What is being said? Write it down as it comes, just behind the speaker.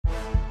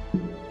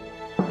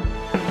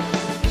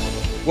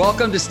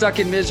Welcome to Stuck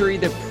in Misery,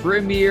 the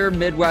premier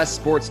Midwest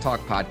sports talk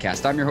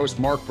podcast. I'm your host,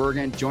 Mark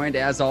Bergen, joined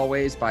as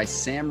always by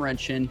Sam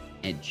Renshin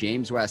and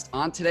James West.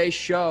 On today's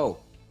show,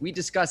 we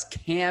discuss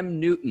Cam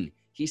Newton.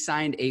 He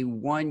signed a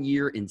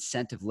one-year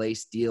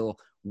incentive-laced deal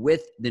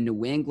with the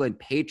New England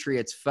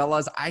Patriots.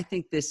 Fellas, I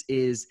think this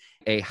is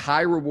a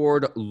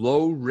high-reward,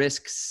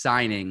 low-risk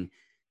signing.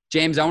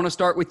 James, I want to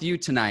start with you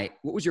tonight.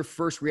 What was your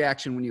first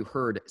reaction when you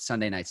heard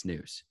Sunday night's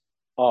news?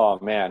 Oh,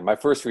 man, my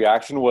first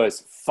reaction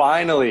was,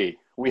 finally,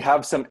 we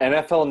have some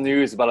NFL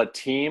news about a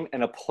team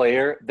and a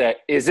player that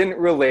isn't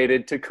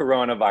related to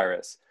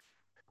coronavirus.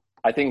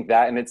 I think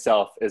that in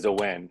itself is a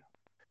win.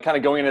 Kind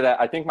of going into that,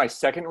 I think my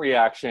second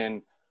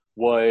reaction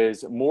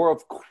was more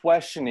of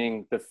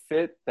questioning the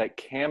fit that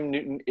Cam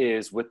Newton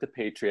is with the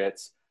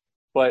Patriots.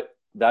 But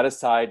that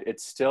aside,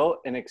 it's still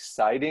an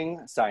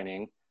exciting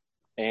signing,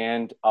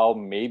 and I'll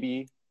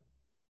maybe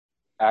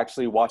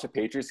actually watch a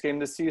Patriots game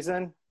this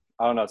season.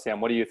 I don't know,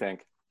 Sam, what do you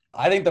think?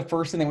 I think the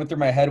first thing that went through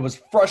my head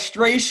was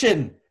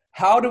frustration.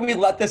 How do we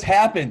let this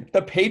happen?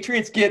 The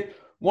Patriots get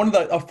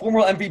a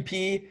former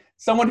MVP,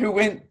 someone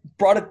who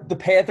brought the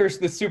Panthers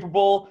to the Super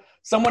Bowl,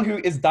 someone who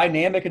is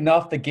dynamic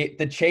enough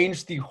to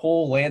change the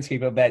whole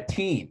landscape of that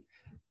team.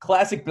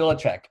 Classic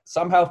Belichick,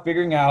 somehow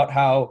figuring out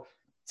how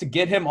to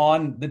get him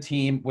on the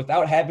team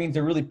without having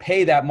to really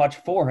pay that much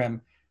for him.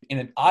 And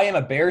if I am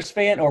a Bears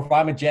fan, or if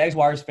I'm a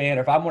Jaguars fan,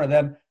 or if I'm one of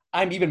them,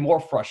 I'm even more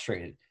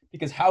frustrated.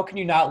 Because how can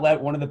you not let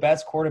one of the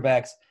best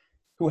quarterbacks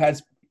who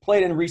has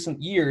played in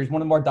recent years, one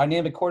of the more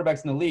dynamic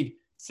quarterbacks in the league,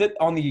 sit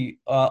on the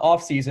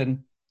offseason,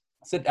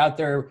 sit out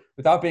there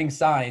without being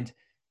signed,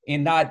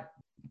 and not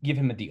give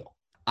him a deal?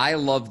 I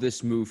love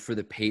this move for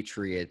the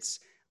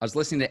Patriots. I was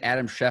listening to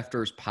Adam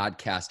Schefter's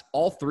podcast.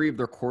 All three of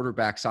their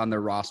quarterbacks on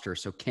their roster,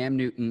 so Cam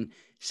Newton,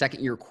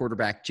 second-year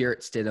quarterback Jarrett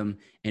Stidham,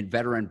 and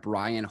veteran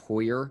Brian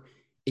Hoyer,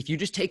 if you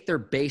just take their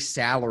base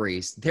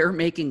salaries, they're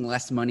making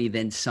less money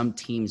than some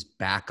teams'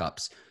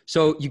 backups.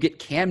 So you get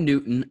Cam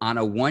Newton on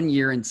a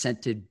one-year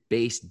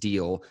incentive-based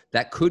deal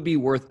that could be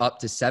worth up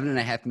to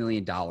 $7.5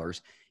 million.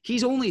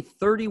 He's only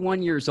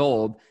 31 years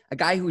old, a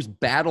guy who's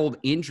battled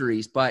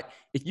injuries. But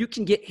if you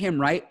can get him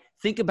right,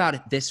 think about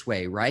it this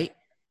way, right?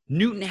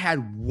 Newton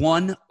had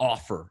one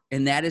offer,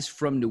 and that is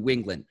from New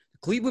England.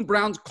 Cleveland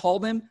Browns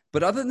called him,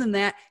 but other than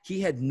that, he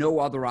had no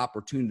other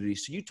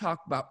opportunities. So you talk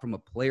about from a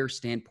player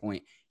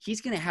standpoint, he's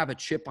going to have a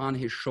chip on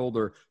his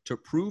shoulder to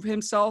prove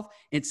himself.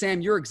 And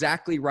Sam, you're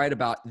exactly right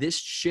about this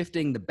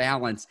shifting the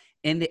balance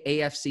in the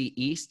AFC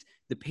East.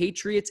 The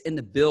Patriots and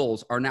the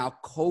Bills are now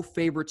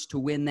co-favorites to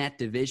win that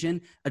division,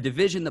 a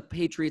division the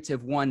Patriots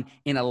have won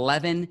in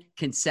 11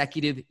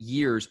 consecutive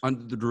years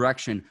under the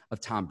direction of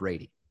Tom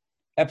Brady.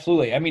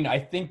 Absolutely. I mean, I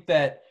think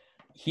that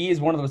he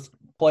is one of those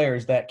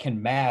players that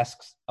can mask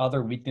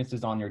other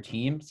weaknesses on your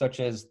team, such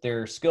as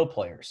their skill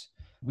players.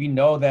 We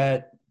know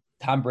that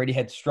Tom Brady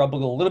had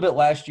struggled a little bit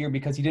last year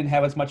because he didn't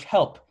have as much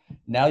help.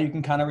 Now you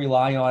can kind of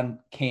rely on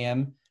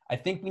Cam. I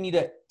think we need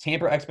to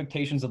tamper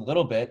expectations a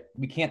little bit.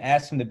 We can't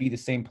ask him to be the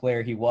same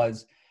player he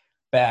was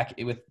back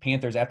with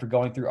Panthers after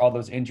going through all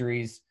those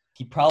injuries.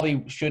 He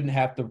probably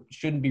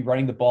shouldn't be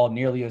running the ball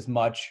nearly as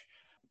much.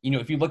 You know,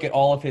 if you look at a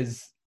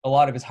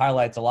lot of his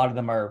highlights, a lot of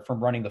them are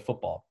from running the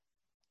football.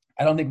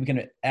 I don't think we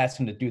can ask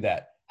him to do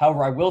that.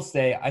 However, I will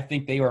say I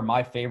think they are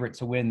my favorite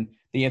to win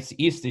the AFC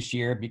East this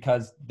year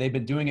because they've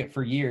been doing it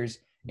for years,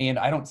 and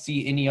I don't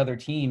see any other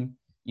team,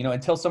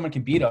 until someone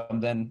can beat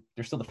them, then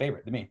they're still the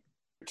favorite to me.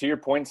 To your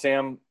point,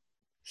 Sam,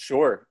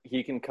 sure,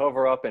 he can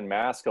cover up and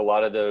mask a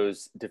lot of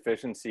those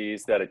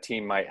deficiencies that a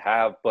team might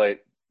have, but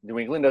New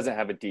England doesn't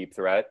have a deep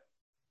threat.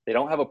 They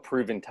don't have a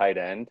proven tight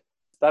end.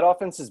 That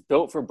offense is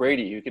built for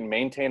Brady, who can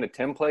maintain a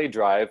 10-play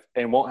drive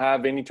and won't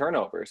have any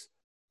turnovers.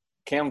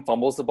 Cam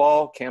fumbles the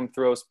ball. Cam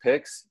throws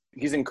picks.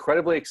 He's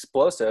incredibly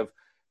explosive,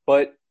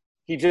 but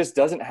he just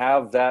doesn't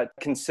have that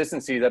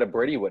consistency that a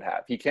Brady would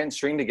have. He can't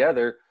string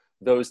together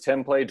those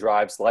 10-play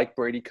drives like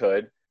Brady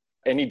could,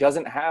 and he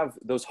doesn't have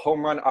those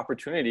home run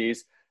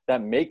opportunities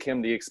that make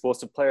him the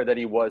explosive player that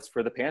he was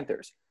for the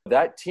Panthers.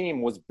 That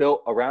team was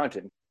built around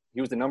him.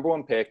 He was the number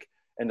one pick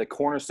and the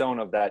cornerstone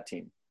of that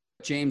team.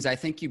 James, I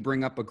think you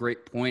bring up a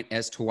great point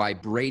as to why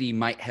Brady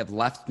might have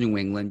left New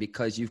England,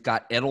 because you've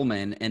got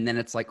Edelman, and then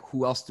it's like,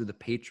 who else do the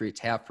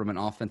Patriots have from an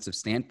offensive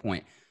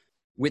standpoint?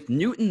 With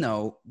Newton,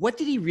 though, what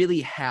did he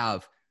really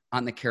have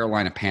on the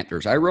Carolina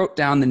Panthers? I wrote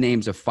down the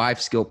names of 5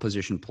 skill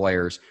position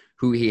players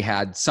who he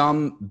had,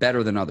 some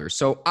better than others.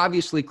 So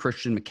obviously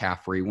Christian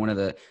McCaffrey, one of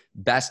the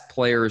best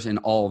players in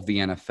all of the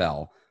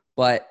NFL,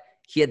 but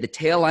he had the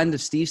tail end of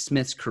Steve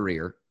Smith's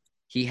career.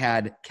 He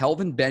had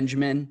Kelvin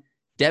Benjamin,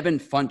 Devin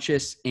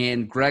Funchess,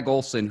 and Greg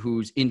Olsen,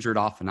 who's injured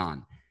off and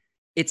on.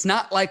 It's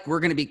not like we're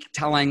going to be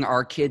telling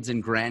our kids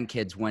and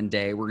grandkids one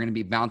day, we're going to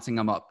be bouncing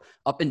them up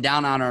and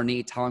down on our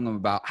knee, telling them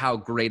about how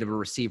great of a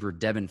receiver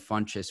Devin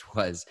Funchess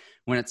was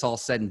when it's all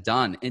said and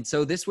done. And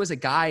so this was a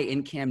guy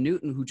in Cam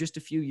Newton who just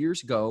a few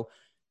years ago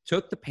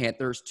took the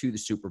Panthers to the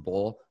Super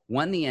Bowl,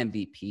 won the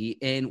MVP,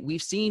 and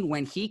we've seen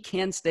when he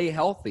can stay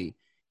healthy,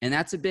 and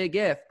that's a big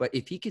if, but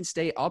if he can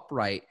stay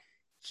upright,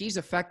 he's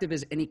effective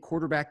as any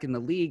quarterback in the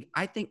league.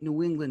 I think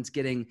New England's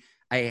getting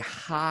a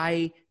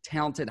high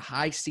talented,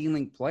 high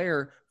ceiling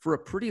player for a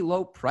pretty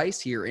low price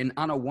here. And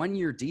on a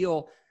 1-year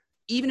deal,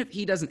 even if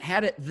he doesn't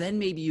have it, then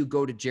maybe you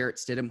go to Jarrett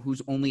Stidham,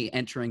 who's only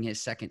entering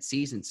his second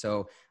season.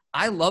 So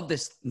I love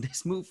this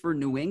move for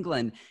New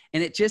England.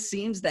 And it just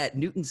seems that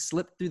Newton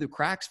slipped through the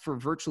cracks for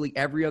virtually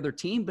every other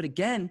team. But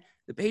again,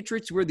 the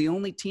Patriots were the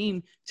only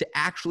team to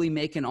actually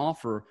make an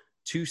offer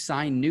to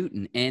sign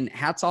Newton. And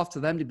hats off to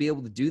them to be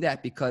able to do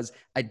that, because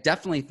I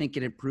definitely think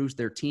it improves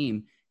their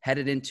team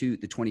headed into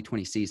the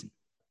 2020 season.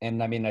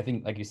 And I mean, I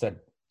think, like you said,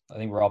 I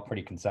think we're all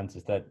pretty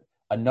consensus that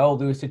a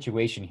no-lose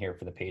situation here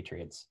for the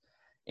Patriots.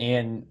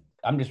 And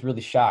I'm just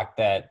really shocked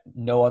that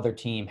no other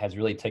team has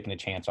really taken a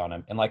chance on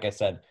him. And like I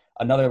said,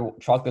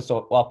 chalk this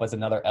up as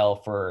another L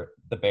for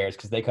the Bears,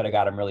 because they could have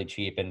got him really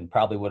cheap and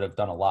probably would have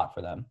done a lot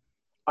for them.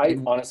 I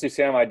honestly,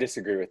 Sam, I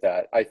disagree with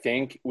that. I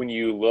think when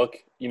you look,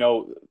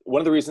 one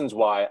of the reasons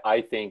why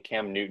I think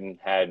Cam Newton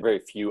had very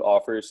few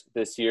offers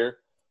this year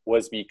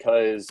was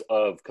because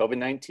of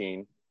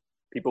COVID-19.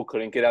 People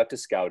couldn't get out to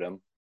scout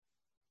him.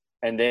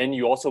 And then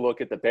you also look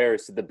at the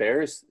Bears. Did the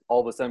Bears all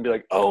of a sudden be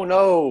like, oh,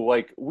 no,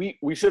 like we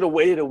should have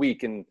waited a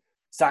week and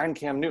signed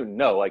Cam Newton?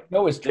 No,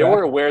 they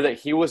were aware that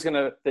he was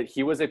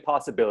a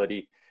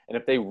possibility. And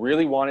if they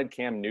really wanted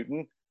Cam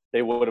Newton,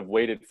 they would have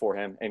waited for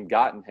him and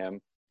gotten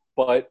him.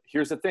 But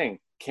here's the thing.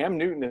 Cam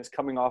Newton is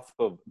coming off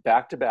of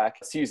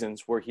back-to-back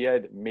seasons where he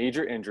had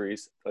major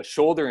injuries, a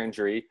shoulder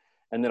injury,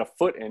 and then a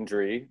foot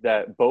injury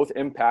that both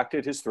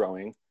impacted his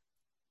throwing.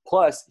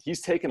 Plus,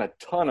 he's taken a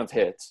ton of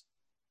hits.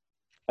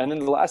 And then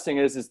the last thing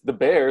is the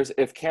Bears,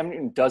 if Cam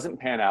Newton doesn't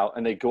pan out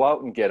and they go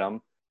out and get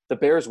him, the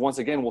Bears once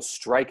again will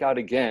strike out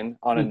again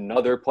on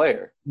another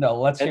player. No,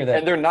 let's hear that.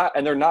 And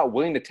they're not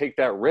willing to take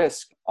that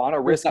risk on a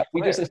risk.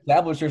 We just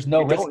established there's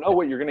no risk. You don't know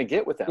what you're going to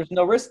get with them. There's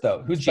no risk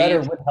though. Who's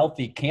better when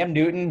healthy, Cam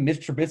Newton,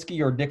 Mitch Trubisky,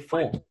 or Nick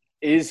Foles?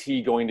 Is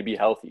he going to be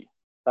healthy?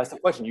 That's the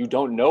question. You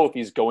don't know if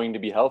he's going to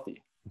be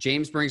healthy.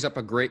 James brings up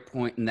a great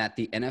point in that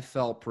the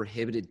NFL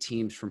prohibited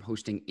teams from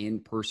hosting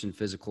in-person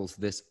physicals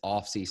this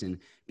offseason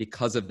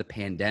because of the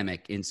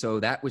pandemic. And so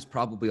that was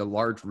probably a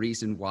large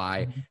reason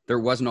why there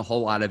wasn't a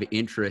whole lot of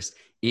interest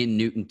in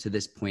Newton to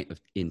this point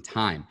in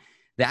time.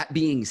 That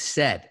being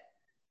said,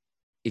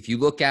 if you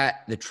look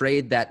at the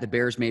trade that the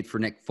Bears made for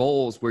Nick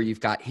Foles, where you've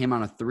got him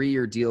on a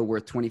 3-year deal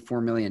worth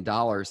 $24 million,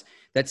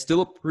 that's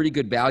still a pretty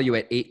good value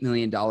at $8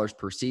 million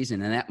per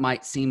season. And that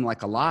might seem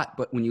like a lot,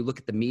 but when you look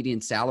at the median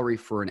salary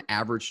for an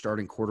average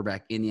starting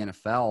quarterback in the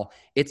NFL,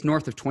 it's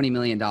north of $20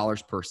 million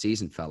per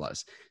season,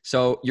 fellas.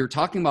 So you're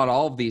talking about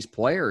all of these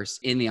players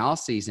in the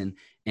offseason,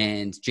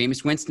 and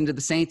Jameis Winston to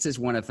the Saints is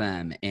one of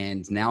them,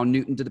 and now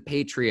Newton to the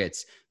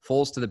Patriots,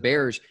 Foles to the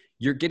Bears.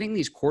 You're getting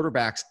these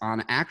quarterbacks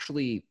on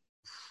actually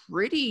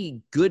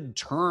pretty good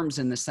terms,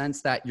 in the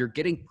sense that you're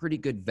getting pretty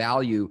good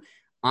value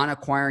on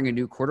acquiring a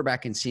new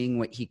quarterback and seeing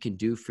what he can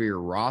do for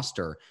your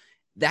roster.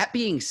 That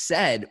being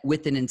said,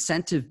 with an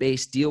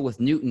incentive-based deal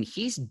with Newton,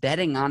 he's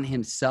betting on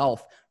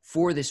himself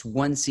for this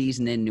one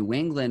season in New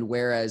England,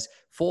 whereas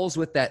Foles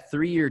with that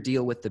 3-year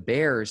deal with the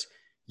Bears,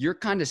 you're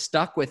kind of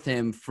stuck with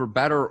him for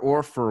better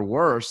or for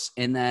worse.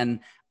 And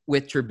then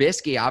with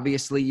Trubisky,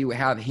 obviously you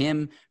have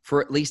him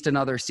for at least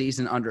another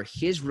season under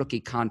his rookie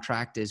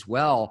contract as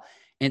well.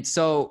 And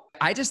so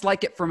I just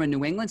like it from a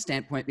New England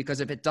standpoint,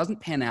 because if it doesn't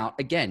pan out,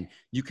 again,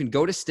 you can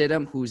go to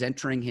Stidham, who's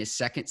entering his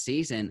second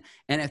season.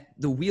 And if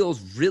the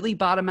wheels really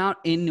bottom out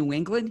in New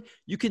England,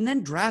 you can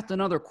then draft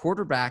another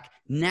quarterback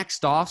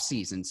next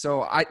offseason.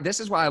 So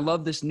this is why I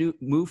love this new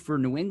move for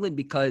New England,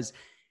 because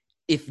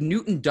if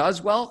Newton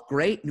does well,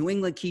 great. New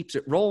England keeps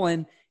it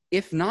rolling.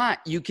 If not,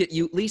 you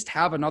at least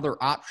have another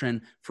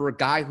option for a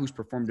guy who's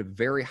performed at a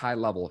very high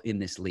level in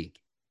this league.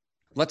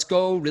 Let's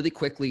go really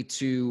quickly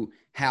to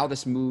how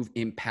this move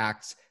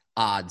impacts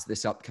odds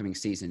this upcoming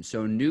season.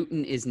 So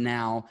Newton is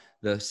now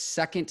the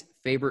second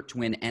favorite to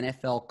win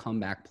NFL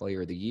Comeback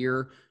Player of the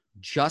Year,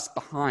 just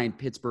behind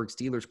Pittsburgh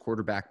Steelers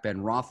quarterback Ben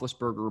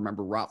Roethlisberger.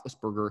 Remember,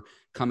 Roethlisberger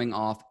coming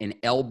off an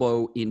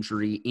elbow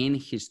injury in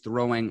his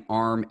throwing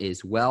arm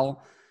as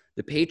well.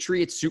 The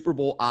Patriots Super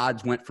Bowl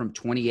odds went from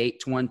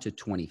 28-1 to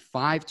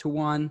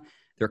 25-1.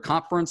 Their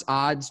conference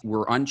odds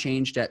were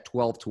unchanged at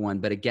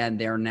 12-1, but again,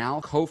 they're now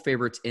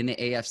co-favorites in the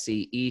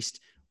AFC East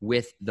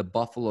with the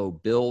Buffalo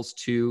Bills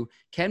too.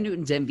 Cam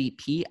Newton's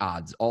MVP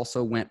odds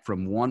also went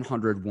from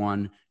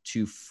 101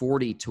 to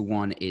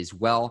 40-1 as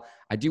well.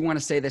 I do want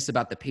to say this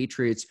about the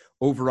Patriots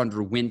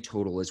over-under win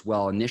total as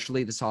well.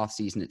 Initially this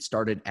offseason, it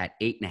started at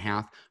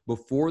 8.5.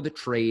 Before the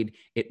trade,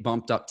 it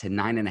bumped up to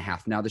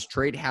 9.5. Now, this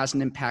trade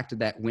hasn't impacted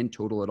that win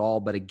total at all,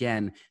 but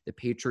again, the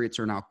Patriots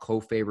are now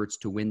co-favorites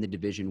to win the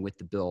division with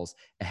the Bills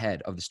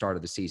ahead of the start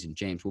of the season.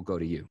 James, we'll go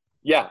to you.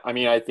 Yeah, I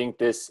mean, I think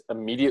this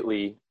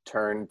immediately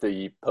turned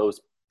the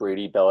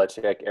post-Brady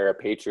Belichick era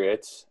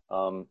Patriots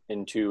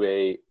into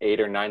a 8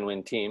 or 9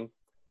 win team.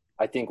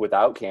 I think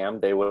without Cam,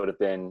 they would have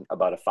been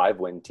about a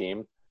 5-win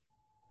team.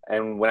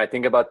 And when I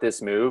think about this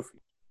move,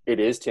 it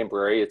is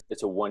temporary.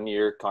 It's a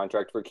 1-year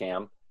contract for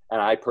Cam. And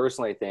I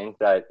personally think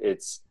that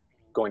it's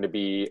going to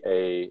be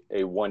a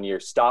 1-year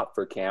stop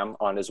for Cam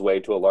on his way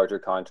to a larger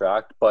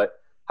contract. But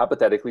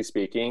hypothetically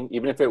speaking,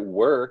 even if it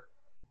were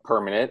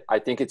permanent, I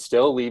think it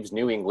still leaves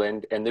New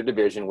England and their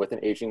division with an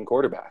aging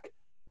quarterback.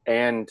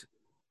 And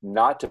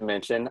not to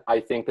mention, I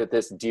think that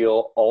this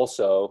deal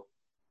also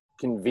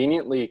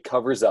conveniently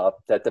covers up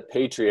that the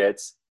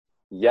Patriots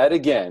yet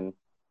again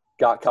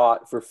got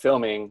caught for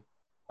filming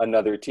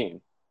another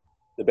team,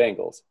 the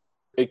Bengals.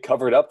 It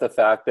covered up the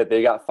fact that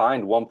they got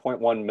fined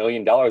 $1.1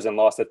 million and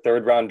lost a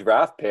third-round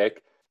draft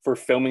pick for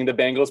filming the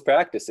Bengals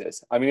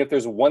practices. I mean, if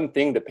there's one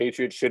thing the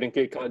Patriots shouldn't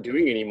get caught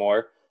doing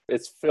anymore,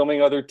 it's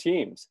filming other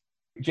teams.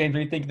 James, do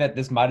you think that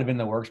this might have been in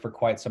the works for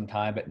quite some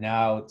time, but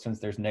now since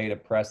there's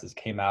negative press that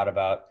came out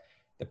about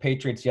the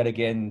Patriots yet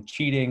again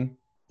cheating,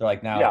 they're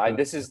like, now. Yeah,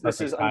 this is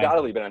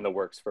undoubtedly been in the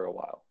works for a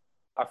while.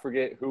 I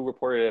forget who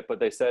reported it, but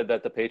they said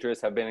that the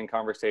Patriots have been in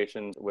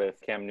conversations with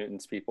Cam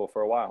Newton's people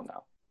for a while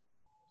now.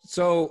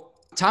 So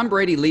Tom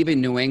Brady leaving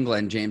New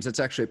England, James,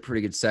 that's actually a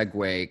pretty good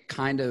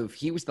segue.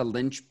 He was the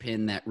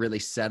linchpin that really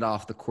set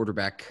off the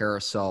quarterback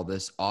carousel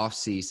this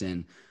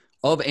offseason.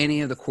 Of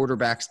any of the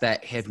quarterbacks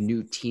that have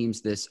new teams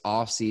this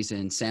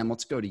offseason, Sam,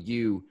 let's go to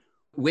you.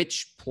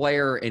 Which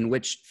player and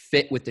which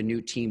fit with the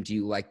new team do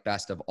you like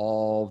best of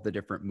all the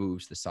different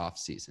moves this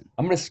offseason?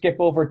 I'm going to skip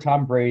over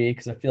Tom Brady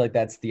because I feel like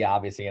that's the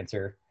obvious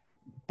answer.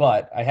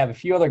 But I have a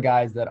few other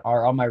guys that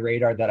are on my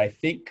radar that I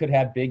think could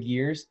have big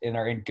years and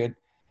are in good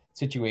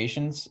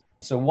situations.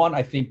 So one,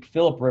 I think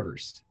Phillip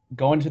Rivers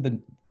going to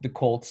the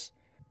Colts.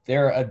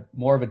 They're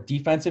more of a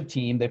defensive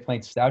team. They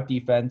played stout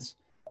defense.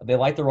 They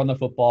like to run the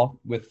football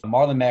with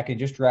Marlon Mack. They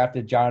just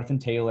drafted Jonathan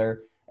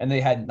Taylor, and they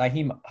had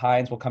Nyheim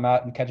Hines will come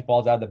out and catch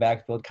balls out of the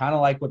backfield, kind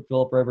of like what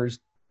Phillip Rivers,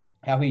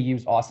 how he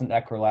used Austin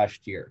Eckler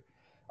last year.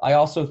 I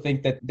also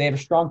think that they have a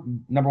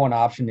strong number one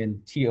option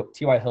in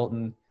T.Y.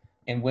 Hilton,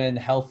 and when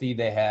healthy,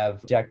 they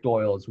have Jack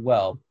Doyle as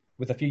well,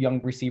 with a few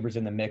young receivers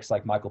in the mix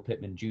like Michael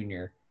Pittman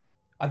Jr.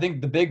 I think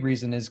the big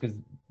reason is because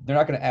they're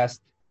not going to ask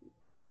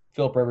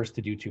Phillip Rivers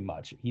to do too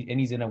much.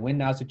 He's in a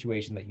win-now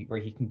situation where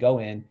he can go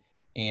in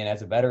and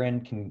as a veteran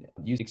can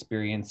use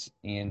experience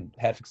and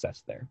have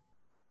success there.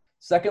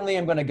 Secondly,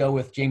 I'm going to go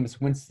with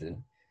Jameis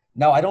Winston.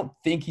 Now, I don't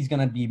think he's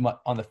going to be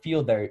on the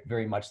field there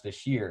very much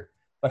this year,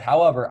 but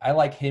however, I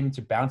like him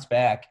to bounce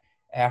back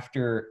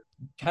after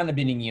kind of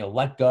being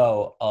let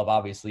go of,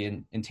 obviously,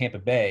 in Tampa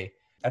Bay,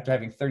 after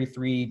having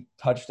 33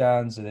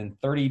 touchdowns and then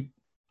 30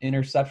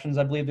 interceptions,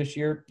 I believe, this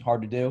year.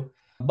 Hard to do.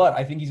 But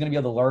I think he's going to be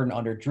able to learn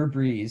under Drew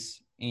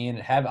Brees and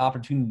have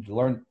opportunity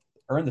to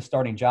earn the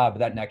starting job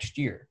that next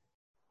year.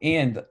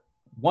 And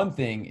one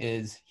thing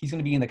is he's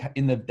going to be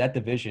in that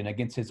division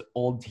against his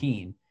old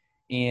team,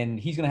 and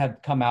he's going to have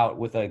to come out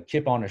with a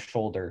chip on his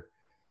shoulder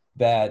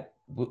that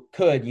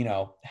could,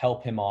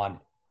 help him on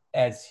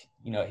as,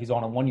 he's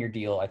on a 1-year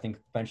deal. I think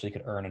eventually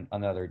could earn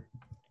another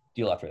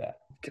deal after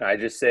that. Can I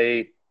just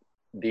say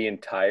the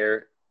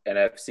entire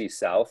NFC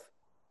South?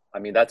 I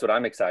mean, that's what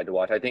I'm excited to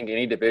watch. I think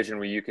any division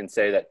where you can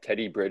say that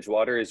Teddy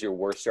Bridgewater is your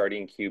worst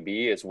starting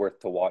QB is worth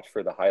to watch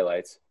for the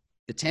highlights.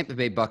 The Tampa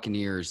Bay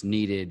Buccaneers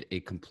needed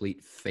a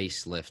complete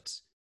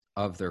facelift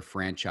of their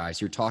franchise.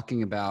 You're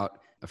talking about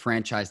a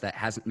franchise that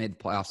hasn't made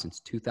the playoffs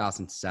since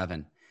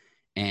 2007,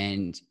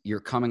 and you're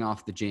coming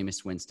off the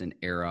Jameis Winston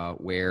era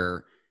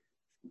where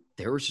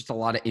there was just a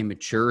lot of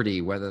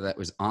immaturity, whether that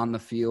was on the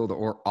field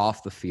or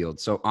off the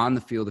field. So on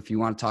the field, if you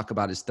want to talk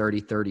about his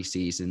 30-30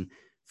 season,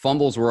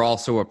 fumbles were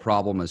also a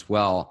problem as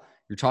well.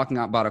 You're talking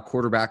about a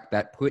quarterback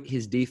that put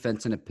his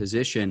defense in a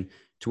position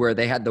to where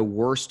they had the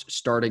worst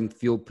starting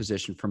field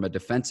position from a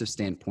defensive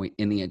standpoint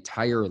in the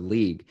entire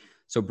league.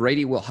 So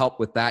Brady will help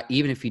with that,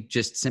 even if he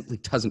just simply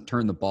doesn't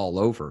turn the ball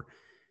over.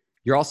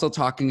 You're also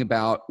talking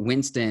about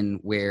Winston,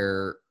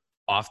 where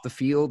off the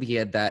field, he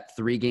had that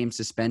 3-game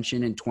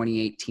suspension in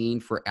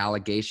 2018 for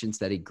allegations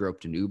that he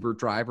groped an Uber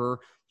driver.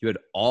 You had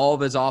all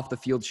of his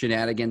off-the-field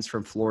shenanigans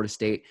from Florida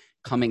State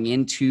coming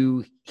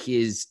into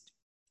his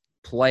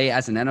play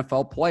as an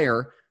NFL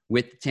player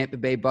with the Tampa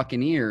Bay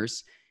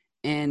Buccaneers.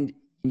 And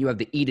you have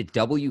the E to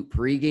W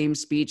pregame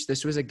speech.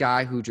 This was a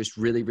guy who just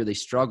really, really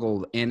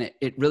struggled. And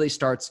it really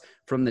starts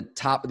from the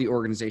top of the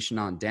organization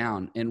on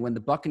down. And when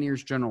the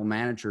Buccaneers general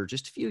manager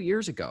just a few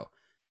years ago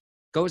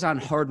goes on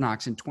Hard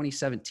Knocks in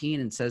 2017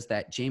 and says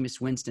that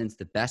Jameis Winston's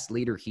the best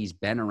leader he's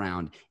been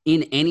around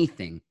in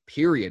anything,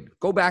 period.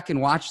 Go back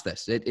and watch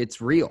this.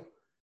 It's real.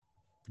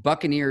 The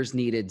Buccaneers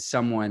needed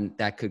someone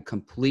that could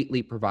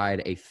completely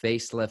provide a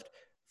facelift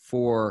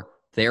for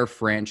their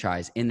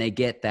franchise. And they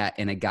get that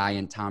in a guy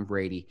in Tom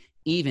Brady,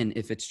 even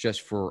if it's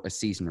just for a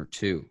season or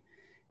two.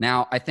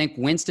 Now, I think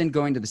Winston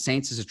going to the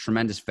Saints is a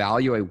tremendous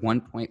value, a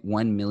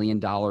 $1.1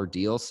 million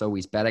deal. So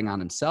he's betting on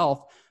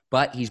himself,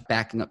 but he's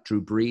backing up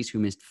Drew Brees, who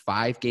missed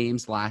 5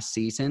 games last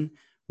season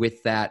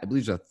with that, I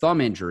believe it was a thumb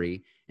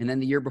injury. And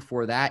then the year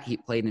before that, he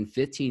played in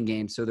 15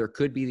 games. So there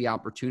could be the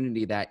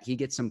opportunity that he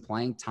gets some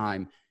playing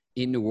time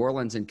in New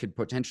Orleans and could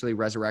potentially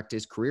resurrect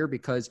his career,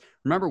 because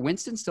remember,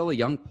 Winston's still a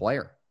young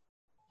player.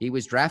 He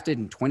was drafted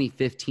in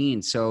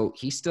 2015, so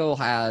he's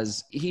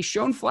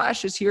shown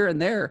flashes here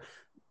and there.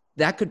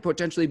 that could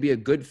potentially be a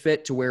good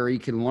fit to where he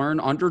can learn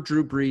under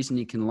Drew Brees and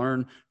he can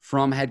learn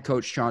from head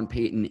coach Sean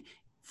Payton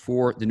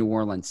for the New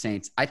Orleans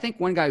Saints. I think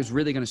one guy who's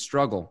really going to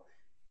struggle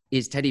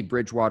is Teddy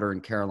Bridgewater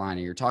in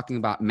Carolina. You're talking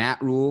about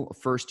Matt Rule, a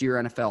first-year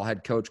NFL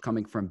head coach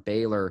coming from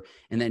Baylor,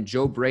 and then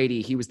Joe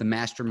Brady. He was the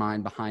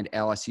mastermind behind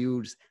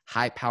LSU's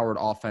high-powered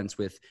offense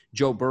with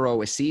Joe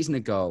Burrow a season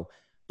ago.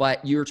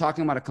 But you're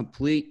talking about a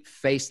complete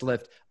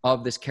facelift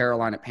of this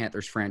Carolina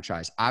Panthers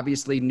franchise.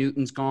 Obviously,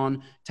 Newton's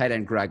gone. Tight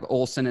end Greg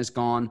Olsen is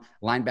gone.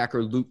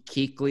 Linebacker Luke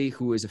Kuechly,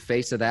 who is a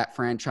face of that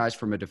franchise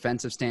from a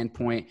defensive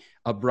standpoint,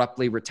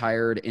 abruptly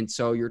retired. And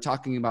so you're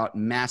talking about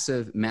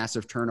massive,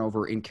 massive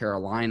turnover in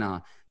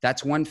Carolina.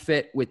 That's one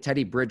fit with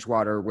Teddy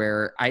Bridgewater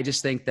where I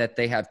just think that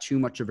they have too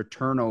much of a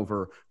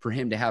turnover for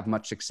him to have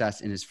much success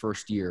in his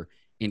first year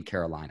in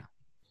Carolina.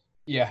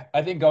 Yeah,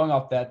 I think going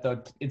off that,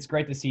 though, it's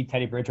great to see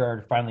Teddy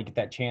Bridgewater finally get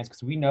that chance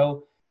because we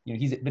know,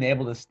 he's been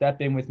able to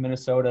step in with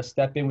Minnesota,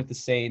 step in with the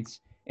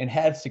Saints, and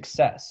have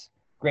success.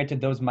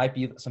 Granted, those might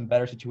be some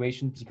better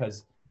situations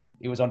because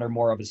it was under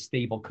more of a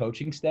stable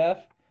coaching staff.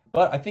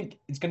 But I think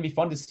it's going to be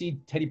fun to see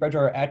Teddy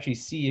Bridgewater actually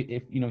see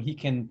if, he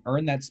can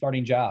earn that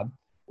starting job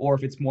or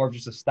if it's more of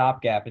just a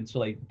stopgap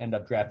until they end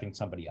up drafting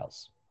somebody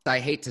else. I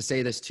hate to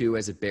say this, too,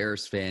 as a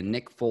Bears fan.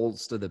 Nick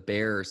Foles to the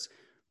Bears,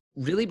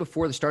 really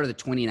before the start of the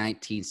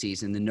 2019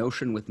 season, the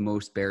notion with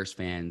most Bears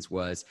fans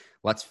was,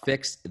 let's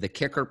fix the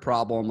kicker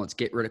problem, let's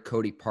get rid of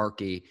Cody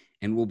Parkey,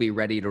 and we'll be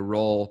ready to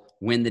roll,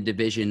 win the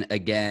division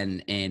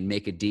again, and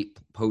make a deep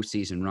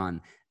postseason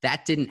run.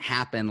 That didn't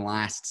happen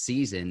last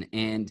season,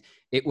 and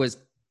it was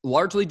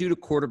largely due to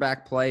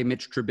quarterback play.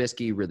 Mitch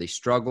Trubisky really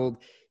struggled.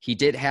 He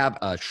did have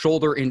a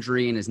shoulder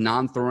injury in his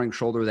non-throwing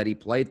shoulder that he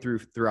played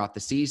throughout the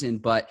season,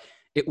 but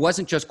it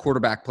wasn't just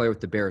quarterback play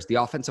with the Bears. The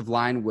offensive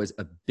line was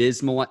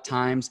abysmal at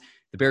times.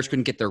 The Bears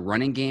couldn't get their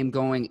running game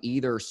going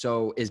either.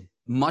 So as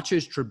much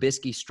as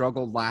Trubisky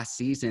struggled last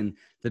season,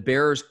 the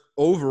Bears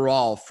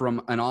overall,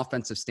 from an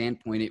offensive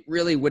standpoint, it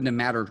really wouldn't have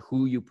mattered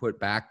who you put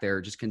back there,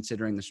 just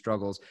considering the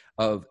struggles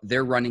of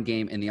their running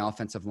game and the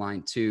offensive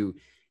line too.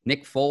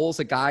 Nick Foles,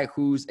 a guy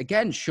who's,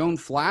 again, shown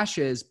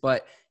flashes,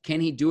 but can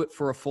he do it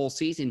for a full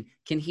season?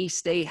 Can he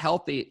stay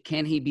healthy?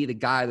 Can he be the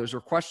guy? Those are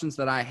questions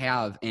that I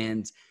have.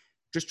 And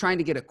just trying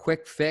to get a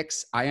quick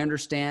fix. I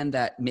understand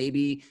that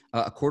maybe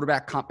a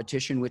quarterback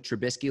competition with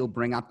Trubisky will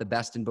bring out the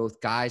best in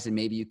both guys, and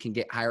maybe you can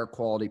get higher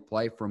quality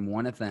play from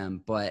one of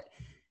them. But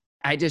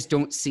I just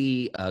don't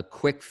see a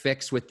quick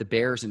fix with the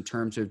Bears in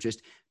terms of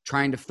just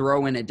trying to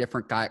throw in a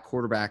different guy at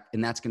quarterback,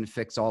 and that's going to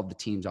fix all of the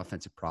team's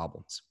offensive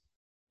problems.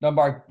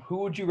 Mark, who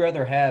would you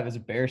rather have as a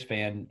Bears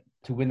fan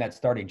to win that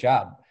starting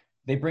job?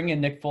 They bring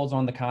in Nick Foles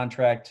on the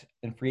contract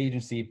in free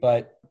agency,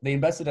 but they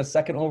invested a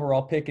second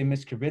overall pick in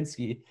Mitch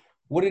Trubisky.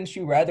 Wouldn't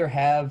you rather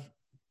have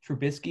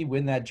Trubisky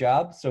win that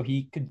job so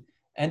he could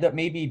end up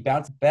maybe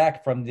bounce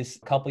back from this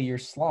couple-year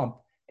slump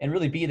and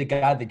really be the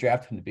guy they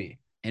drafted him to be?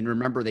 And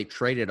remember, they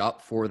traded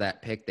up for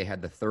that pick. They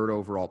had the third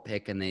overall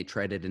pick, and they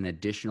traded an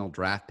additional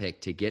draft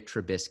pick to get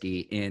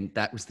Trubisky. And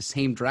that was the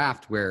same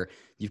draft where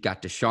you've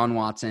got Deshaun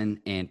Watson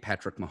and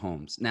Patrick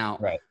Mahomes. Now,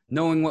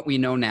 Knowing what we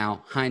know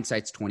now,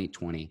 hindsight's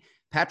 20/20.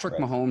 Patrick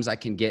Mahomes, I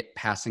can get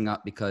passing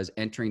up because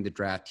entering the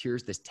draft,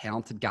 here's this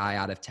talented guy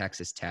out of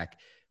Texas Tech,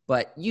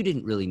 but you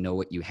didn't really know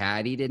what you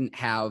had. He didn't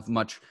have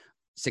much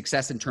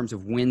success in terms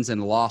of wins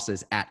and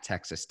losses at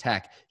Texas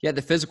Tech. He had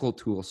the physical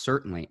tools,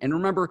 certainly. And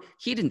remember,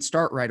 he didn't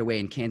start right away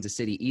in Kansas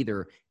City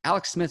either.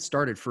 Alex Smith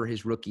started for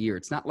his rookie year.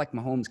 It's not like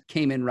Mahomes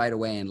came in right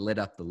away and lit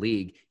up the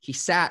league. He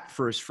sat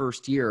for his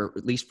first year,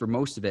 at least for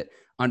most of it,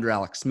 under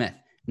Alex Smith.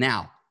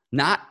 Now,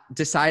 not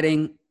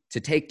deciding to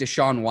take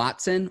Deshaun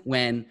Watson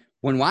when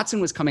Watson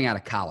was coming out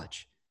of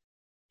college,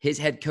 his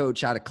head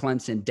coach out of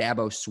Clemson,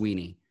 Dabo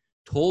Swinney,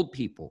 told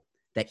people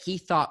that he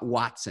thought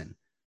Watson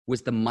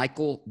was the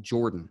Michael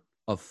Jordan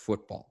of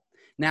football.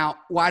 Now,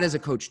 why does a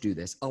coach do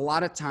this? A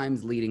lot of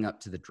times leading up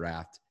to the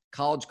draft,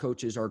 college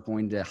coaches are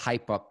going to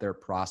hype up their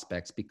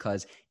prospects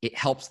because it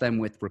helps them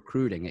with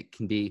recruiting. It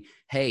can be,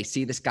 hey,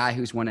 see this guy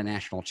who's won a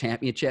national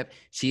championship,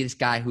 see this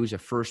guy who's a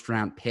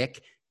first-round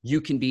pick. You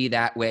can be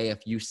that way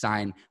if you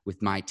sign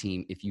with my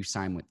team, if you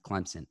sign with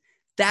Clemson.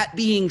 That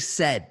being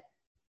said,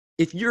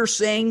 if you're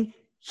saying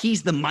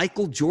he's the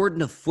Michael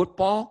Jordan of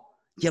football,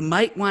 you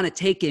might want to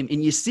take him.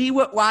 And you see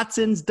what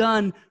Watson's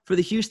done for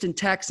the Houston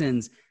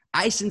Texans.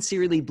 I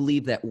sincerely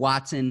believe that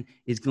Watson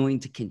is going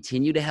to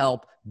continue to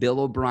help Bill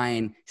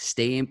O'Brien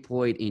stay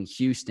employed in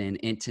Houston.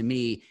 And to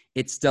me,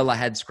 it's still a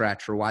head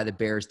scratcher why the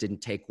Bears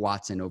didn't take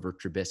Watson over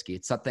Trubisky.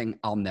 It's something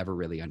I'll never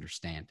really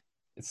understand.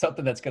 It's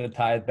something that's going to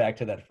tie it back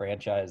to that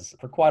franchise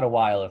for quite a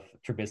while if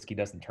Trubisky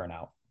doesn't turn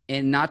out.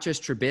 And not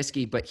just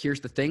Trubisky, but here's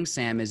the thing,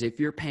 Sam, is if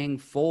you're paying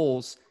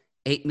Foles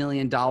 $8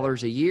 million a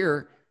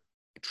year,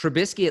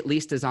 Trubisky at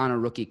least is on a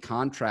rookie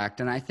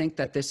contract. And I think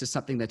that this is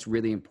something that's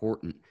really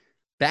important.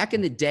 Back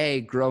in the day,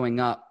 growing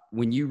up,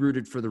 when you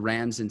rooted for the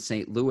Rams in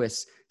St.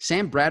 Louis,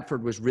 Sam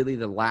Bradford was really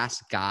the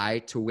last guy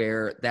to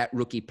where that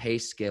rookie pay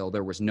scale,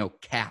 there was no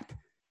cap.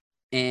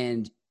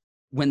 And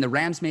when the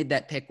Rams made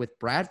that pick with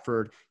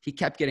Bradford, he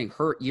kept getting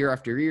hurt year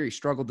after year. He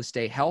struggled to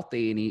stay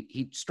healthy, and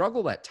he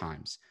struggled at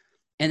times.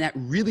 And that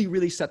really,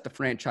 really set the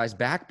franchise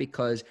back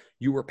because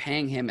you were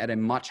paying him at a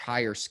much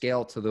higher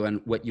scale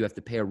to what you have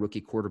to pay a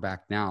rookie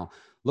quarterback now.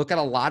 Look at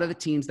a lot of the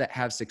teams that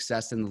have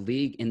success in the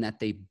league in that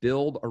they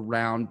build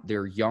around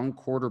their young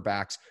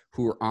quarterbacks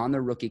who are on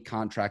their rookie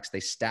contracts. They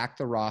stack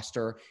the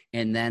roster,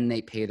 and then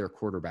they pay their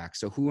quarterbacks.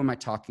 So who am I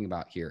talking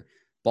about here?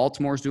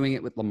 Baltimore's doing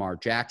it with Lamar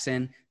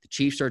Jackson. The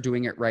Chiefs are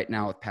doing it right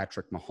now with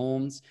Patrick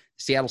Mahomes.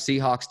 The Seattle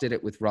Seahawks did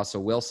it with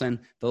Russell Wilson.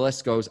 The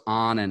list goes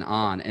on and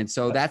on. And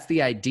so that's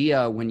the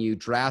idea when you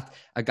draft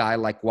a guy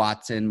like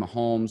Watson,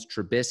 Mahomes,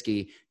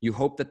 Trubisky. You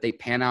hope that they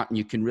pan out and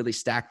you can really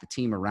stack the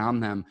team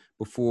around them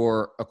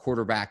before a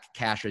quarterback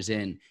cashes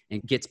in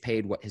and gets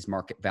paid what his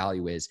market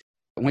value is.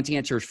 Once he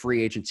enters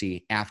free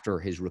agency after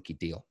his rookie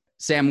deal.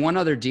 Sam, one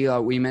other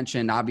deal we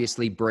mentioned,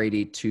 obviously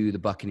Brady to the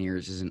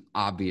Buccaneers is an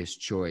obvious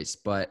choice,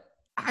 but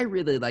I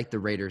really like the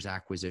Raiders'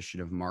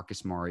 acquisition of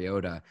Marcus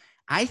Mariota.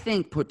 I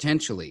think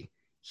potentially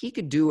he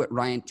could do what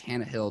Ryan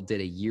Tannehill did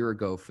a year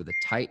ago for the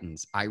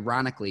Titans,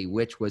 ironically,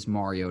 which was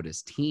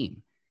Mariota's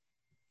team.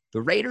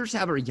 The Raiders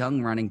have a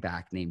young running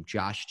back named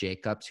Josh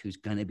Jacobs, who's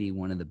going to be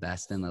one of the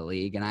best in the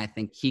league, and I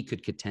think he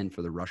could contend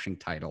for the rushing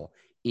title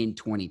in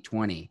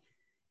 2020.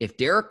 If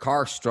Derek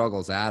Carr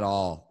struggles at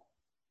all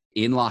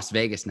in Las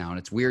Vegas now, and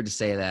it's weird to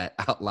say that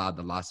out loud,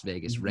 the Las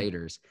Vegas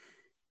Raiders,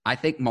 I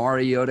think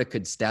Mariota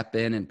could step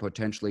in and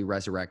potentially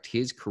resurrect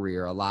his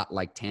career a lot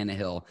like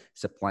Tannehill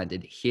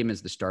supplanted him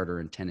as the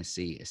starter in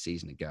Tennessee a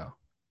season ago.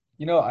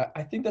 You know,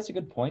 I think that's a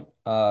good point.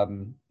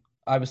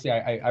 Obviously,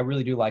 I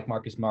really do like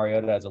Marcus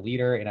Mariota as a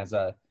leader and as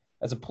a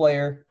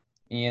player,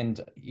 and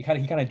he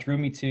kind of drew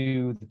me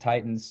to the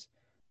Titans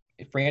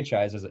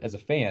franchise as a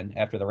fan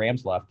after the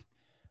Rams left.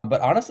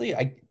 But honestly,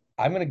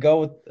 I'm going to go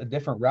with a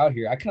different route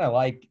here. I kind of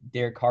like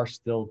Derek Carr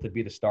still to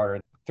be the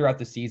starter throughout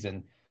the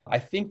season. I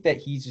think that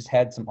he's just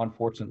had some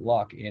unfortunate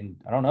luck, and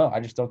I don't know. I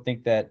just don't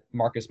think that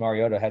Marcus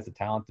Mariota has the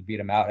talent to beat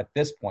him out at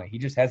this point. He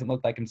just hasn't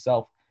looked like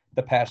himself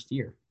the past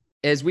year.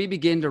 As we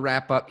begin to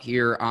wrap up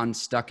here on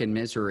Stuck in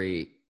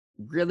Misery,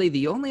 really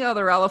the only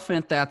other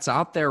elephant that's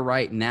out there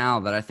right now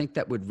that I think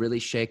that would really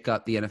shake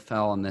up the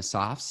NFL in this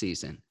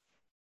offseason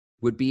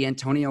would be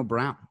Antonio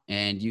Brown.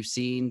 And you've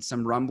seen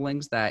some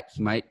rumblings that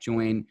he might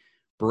join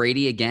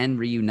Brady again,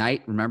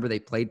 reunite. Remember, they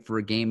played for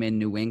a game in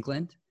New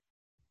England.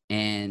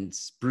 And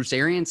Bruce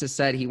Arians has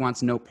said he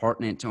wants no part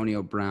in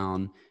Antonio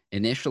Brown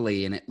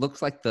initially. And it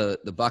looks like the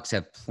Bucs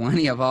have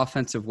plenty of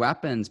offensive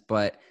weapons,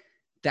 but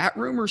that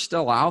rumor's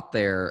still out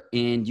there.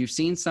 And you've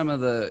seen some of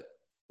the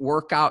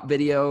workout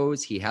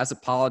videos. He has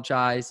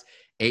apologized.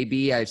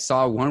 AB, I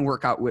saw one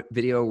workout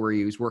video where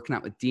he was working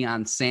out with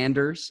Deion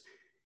Sanders.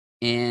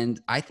 And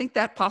I think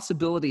that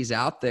possibility is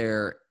out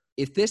there.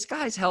 If this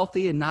guy's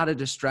healthy and not a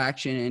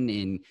distraction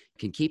and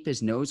can keep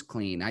his nose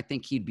clean, I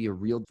think he'd be a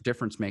real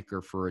difference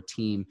maker for a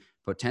team,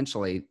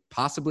 potentially,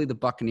 possibly the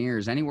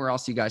Buccaneers. Anywhere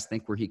else you guys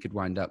think where he could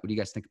wind up? What do you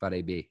guys think about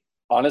AB?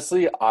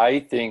 Honestly,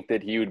 I think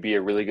that he would be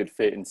a really good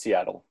fit in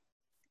Seattle.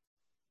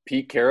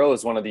 Pete Carroll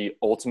is one of the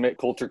ultimate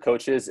culture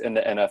coaches in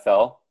the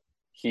NFL.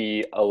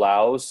 He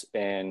allows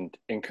and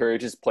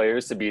encourages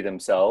players to be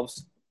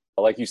themselves.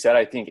 Like you said,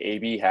 I think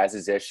AB has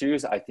his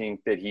issues. I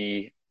think that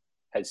he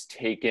has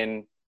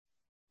taken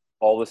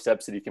all the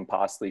steps that he can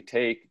possibly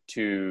take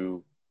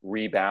to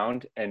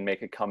rebound and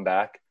make a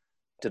comeback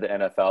to the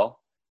NFL.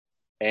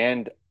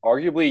 And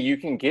arguably you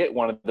can get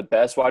one of the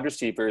best wide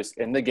receivers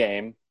in the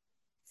game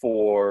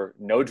for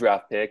no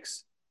draft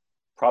picks,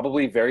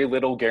 probably very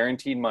little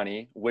guaranteed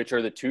money, which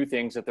are the two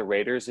things that the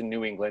Raiders in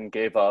New England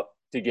gave up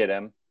to get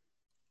him.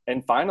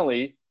 And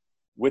finally,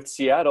 with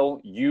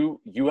Seattle, you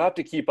have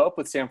to keep up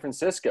with San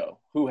Francisco,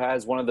 who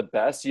has one of the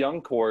best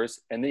young cores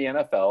in the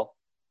NFL.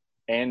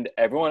 And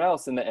everyone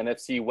else in the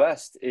NFC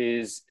West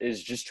is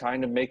just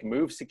trying to make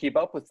moves to keep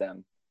up with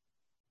them.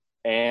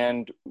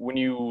 And when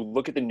you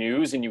look at the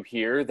news and you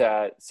hear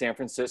that San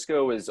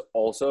Francisco is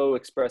also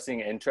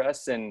expressing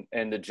interest in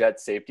the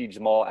Jets safety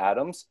Jamal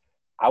Adams,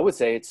 I would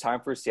say it's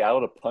time for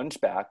Seattle to punch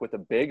back with a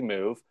big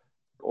move,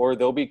 or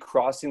they'll be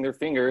crossing their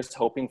fingers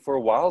hoping for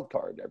a wild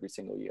card every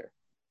single year.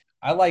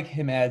 I like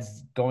him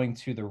as going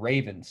to the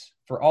Ravens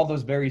for all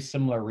those very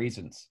similar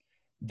reasons.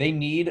 They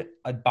need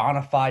a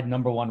bona fide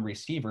number one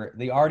receiver.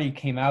 They already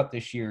came out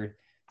this year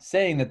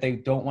saying that they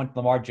don't want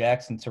Lamar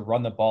Jackson to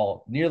run the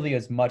ball nearly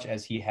as much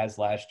as he has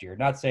last year.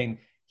 Not saying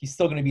he's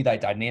still going to be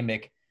that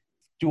dynamic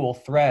dual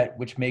threat,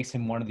 which makes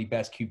him one of the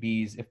best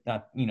QBs, if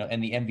not,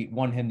 and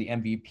won him the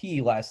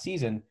MVP last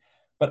season.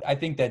 But I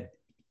think that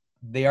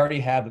they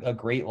already have a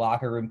great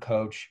locker room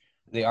coach.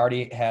 They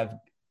already have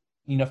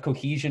enough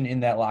cohesion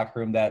in that locker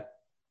room that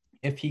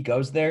if he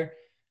goes there,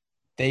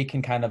 they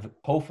can kind of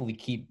hopefully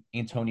keep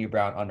Antonio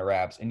Brown under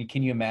wraps. And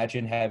can you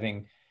imagine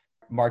having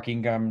Mark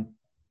Ingram,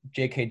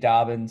 J.K.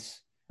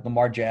 Dobbins,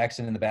 Lamar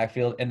Jackson in the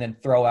backfield, and then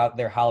throw out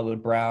their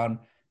Hollywood Brown,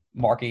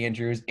 Mark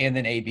Andrews, and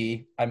then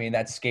AB? I mean,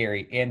 that's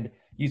scary. And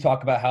you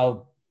talk about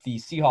how the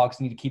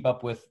Seahawks need to keep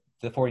up with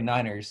the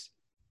 49ers.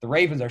 The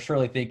Ravens are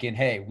surely thinking,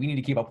 hey, we need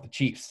to keep up with the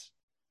Chiefs.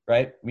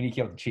 right? We need to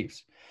keep up with the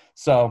Chiefs.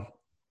 So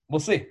we'll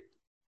see.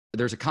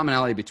 There's a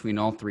commonality between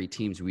all three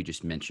teams we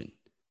just mentioned.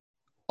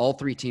 All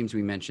three teams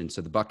we mentioned.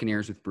 So the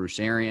Buccaneers with Bruce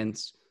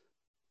Arians,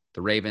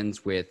 the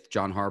Ravens with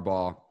John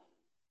Harbaugh,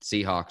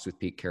 Seahawks with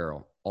Pete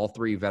Carroll. All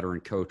three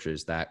veteran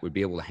coaches that would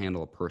be able to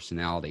handle a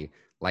personality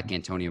like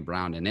Antonio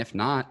Brown. And if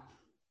not,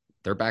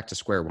 they're back to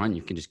square one.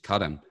 You can just cut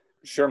them.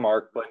 Sure,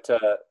 Mark. But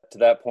to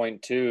that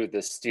point, too, the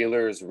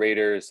Steelers,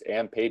 Raiders,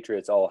 and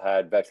Patriots all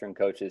had veteran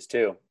coaches,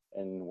 too,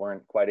 and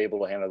weren't quite able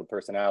to handle the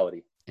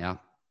personality. Yeah,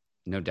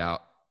 no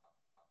doubt.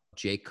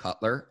 Jay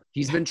Cutler,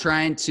 he's been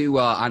trying to,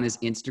 on his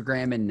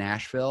Instagram in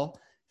Nashville,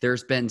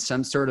 there's been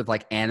some sort of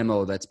like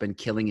animal that's been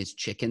killing his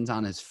chickens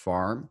on his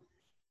farm.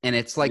 And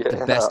it's like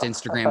the best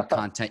Instagram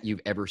content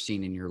you've ever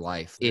seen in your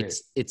life.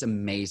 It's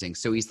amazing.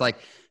 So he's like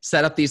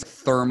set up these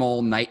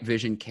thermal night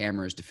vision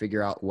cameras to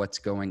figure out what's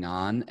going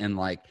on. And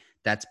like,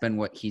 that's been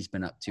what he's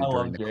been up to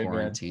during the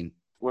quarantine. Man.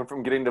 Went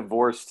from getting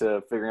divorced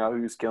to figuring out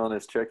who's killing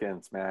his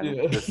chickens, man.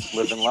 Yeah. Just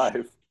living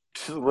life.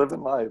 Just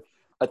living life.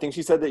 I think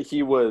she said that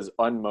he was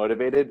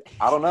unmotivated.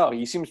 I don't know.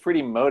 He seems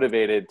pretty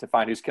motivated to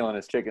find who's killing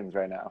his chickens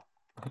right now.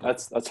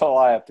 That's all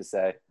I have to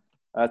say.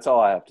 That's all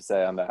I have to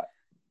say on that.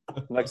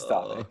 Next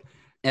topic.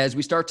 As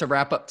we start to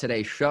wrap up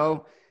today's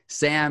show,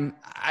 Sam,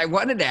 I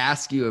wanted to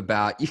ask you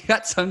about, you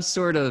got some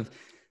sort of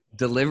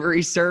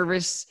delivery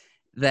service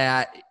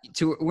that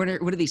what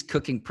are these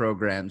cooking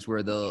programs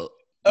where they'll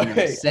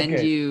send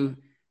you,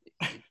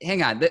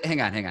 hang on.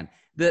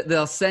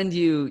 They'll send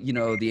you,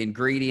 the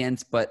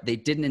ingredients, but they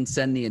didn't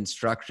send the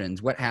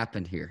instructions. What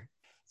happened here?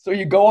 So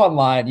you go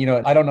online,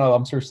 I don't know.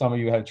 I'm sure some of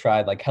you have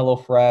tried like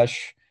HelloFresh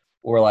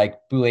or like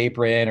Blue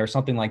Apron or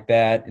something like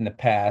that in the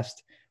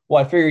past.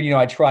 Well, I figured,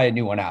 I'd try a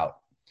new one out.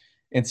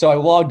 And so I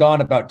logged on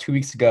about 2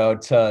 weeks ago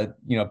to,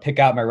 pick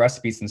out my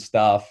recipes and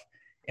stuff,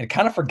 and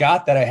kind of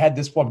forgot that I had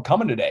this one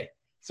coming today.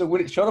 So when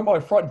it showed up on my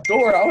front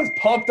door, I was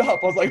pumped up.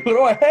 I was like, what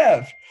do I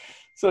have?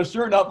 So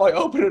sure enough, I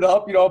open it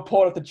up, I'm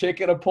pulling out the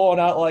chicken, I'm pulling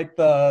out like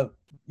the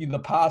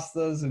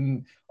pastas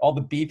and all the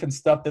beef and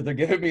stuff that they're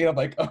giving me. And I'm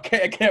like,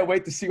 okay, I can't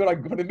wait to see what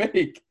I'm going to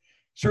make.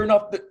 Sure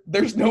enough,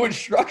 there's no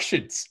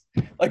instructions.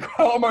 Like,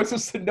 how am I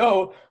supposed to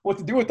know what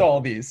to do with all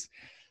of these?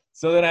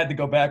 So then I had to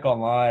go back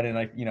online and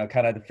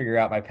kind of had to figure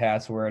out my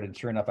password. And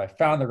sure enough, I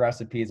found the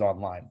recipes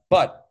online.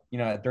 But,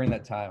 during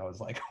that time, I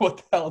was like, what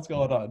the hell is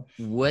going on?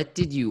 What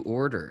did you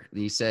order?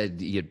 You said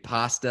you had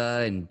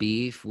pasta and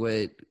beef.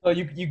 What? So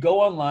you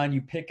go online, you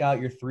pick out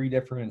your 3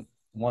 different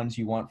ones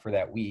you want for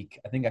that week.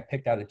 I think I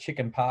picked out a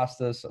chicken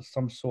pasta of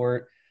some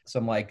sort,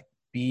 some like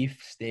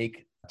beef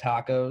steak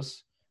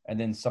tacos, and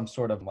then some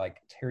sort of like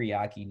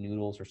teriyaki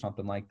noodles or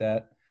something like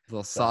that. A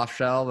little soft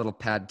shell, a little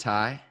pad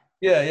thai.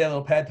 Yeah, a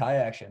little pad thai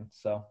action.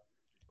 So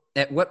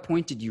at what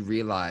point did you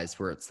realize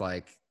where it's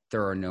like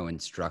there are no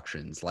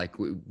instructions? Like,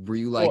 were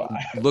you like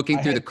looking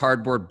through the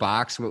cardboard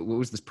box? What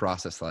was this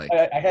process like?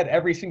 I had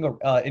every single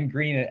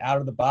ingredient out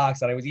of the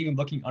box, and I was even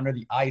looking under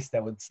the ice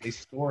that they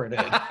store it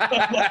in.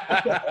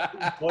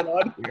 What's going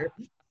on here?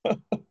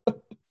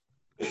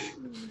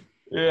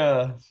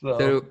 Yeah.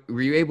 So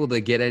were you able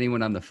to get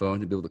anyone on the phone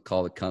to be able to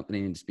call the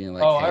company and just being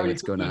like, hey,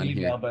 what's going on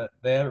here? But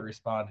they haven't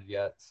responded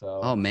yet. So.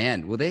 Oh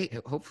man. Well,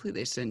 hopefully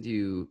they send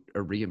you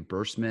a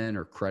reimbursement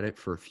or credit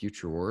for a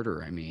future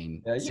order. I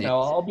mean,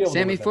 I'll be able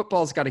Sammy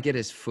Football's got to get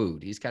his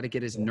food. He's got to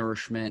get his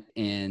nourishment,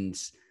 and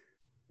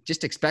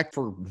just expect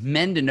for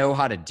men to know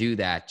how to do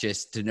that,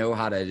 just to know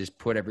how to just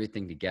put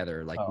everything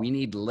together. Like we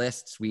need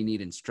lists, we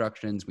need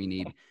instructions, we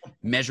need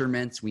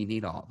measurements, we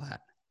need all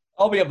that.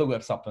 I'll be able to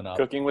whip something up.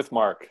 Cooking with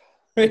Mark.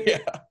 Yeah.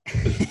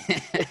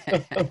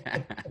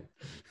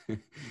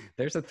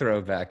 There's a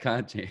throwback,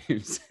 huh,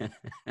 James?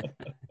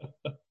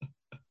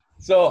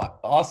 So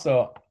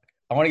also,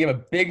 I want to give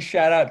a big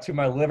shout out to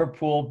my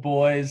Liverpool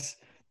boys.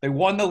 They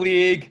won the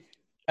league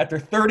after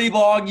 30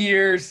 long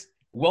years.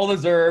 Well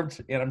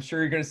deserved, and I'm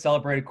sure you're going to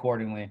celebrate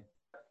accordingly.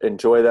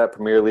 Enjoy that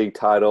Premier League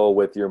title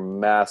with your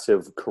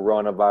massive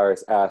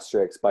coronavirus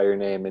asterisk by your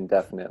name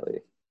indefinitely.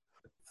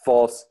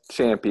 False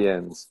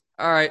champions.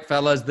 All right,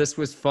 fellas, this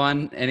was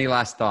fun. Any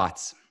last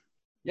thoughts?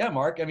 Yeah,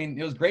 Mark. I mean,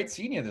 it was great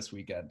seeing you this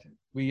weekend.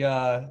 We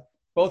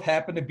both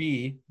happened to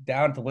be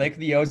down at the Lake of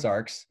the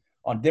Ozarks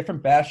on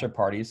different bachelor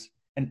parties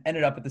and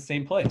ended up at the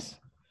same place.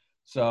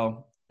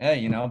 So,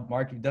 hey,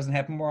 Mark, it doesn't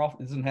happen more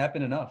often. It doesn't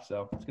happen enough.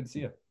 So it's good to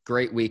see you.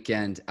 Great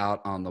weekend out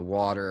on the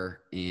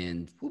water,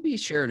 and we'll be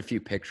sharing a few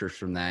pictures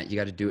from that. You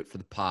got to do it for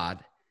the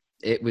pod.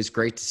 It was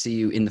great to see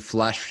you in the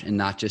flesh and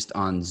not just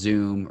on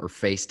Zoom or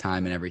FaceTime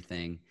and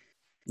everything.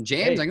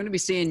 James, I'm going to be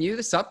seeing you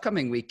this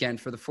upcoming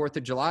weekend for the 4th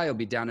of July. You'll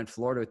be down in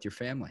Florida with your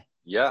family.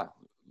 Yeah,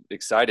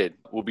 excited.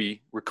 We'll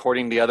be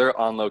recording together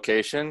on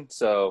location,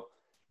 so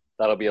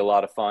that'll be a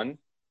lot of fun.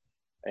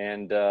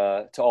 And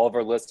to all of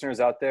our listeners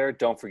out there,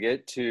 don't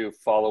forget to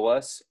follow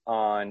us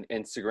on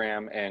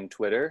Instagram and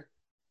Twitter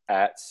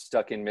at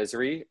Stuck in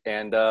Misery,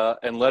 and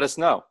let us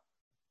know.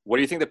 What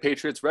do you think the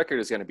Patriots record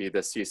is going to be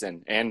this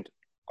season? And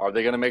Are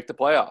they going to make the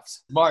playoffs?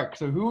 Mark,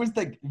 so who was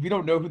we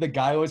don't know who the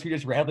guy was who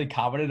just randomly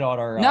commented on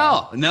our.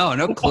 No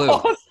clue.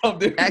 Awesome,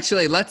 dude.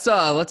 Actually, let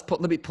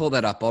me pull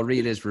that up. I'll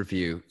read his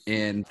review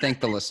and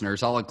thank the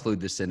listeners. I'll include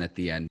this in at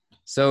the end.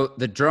 So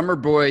the Drummer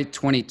Boy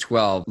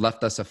 2012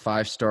 left us a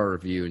 5-star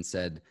review and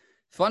said,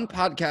 "Fun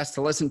podcast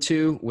to listen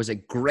to, was a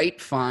great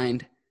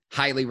find.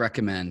 Highly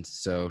recommend."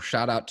 So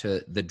shout out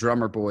to the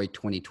Drummer Boy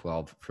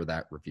 2012 for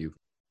that review.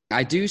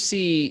 I do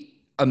see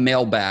a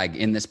mailbag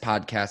in this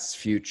podcast's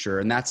future,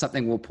 and that's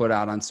something we'll put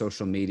out on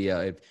social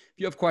media. If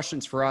you have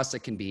questions for us,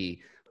 it can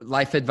be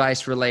life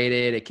advice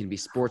related, it can be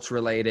sports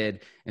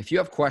related. If you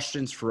have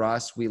questions for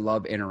us, we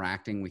love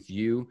interacting with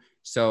you.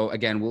 So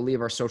again, we'll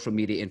leave our social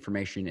media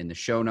information in the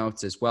show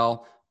notes as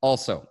well.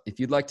 Also, if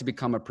you'd like to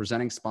become a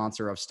presenting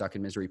sponsor of Stuck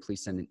in Misery,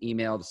 please send an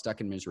email to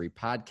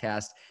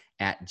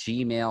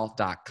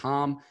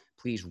stuckinmiserypodcast@gmail.com.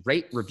 Please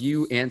rate,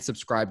 review, and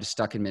subscribe to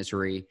Stuck in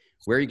Misery,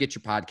 where you get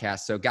your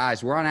podcasts. So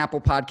guys, we're on Apple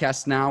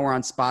Podcasts now. We're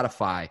on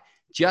Spotify.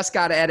 Just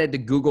got added to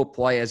Google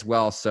Play as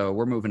well. So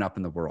we're moving up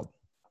in the world.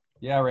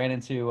 Yeah, I ran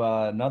into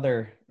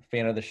another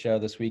fan of the show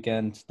this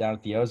weekend down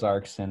at the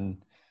Ozarks and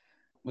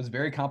was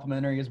very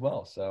complimentary as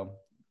well. So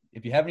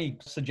if you have any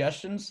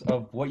suggestions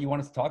of what you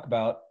want us to talk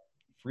about,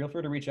 feel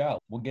free to reach out.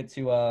 We'll get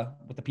to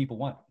what the people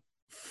want.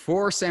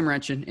 For Sam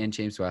Wrenchen and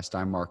James West,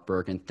 I'm Mark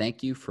Bergen.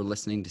 Thank you for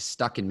listening to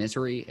Stuck in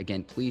Misery.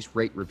 Again, please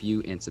rate,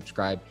 review, and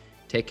subscribe.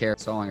 Take care.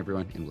 So long,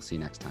 everyone, and we'll see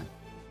you next time.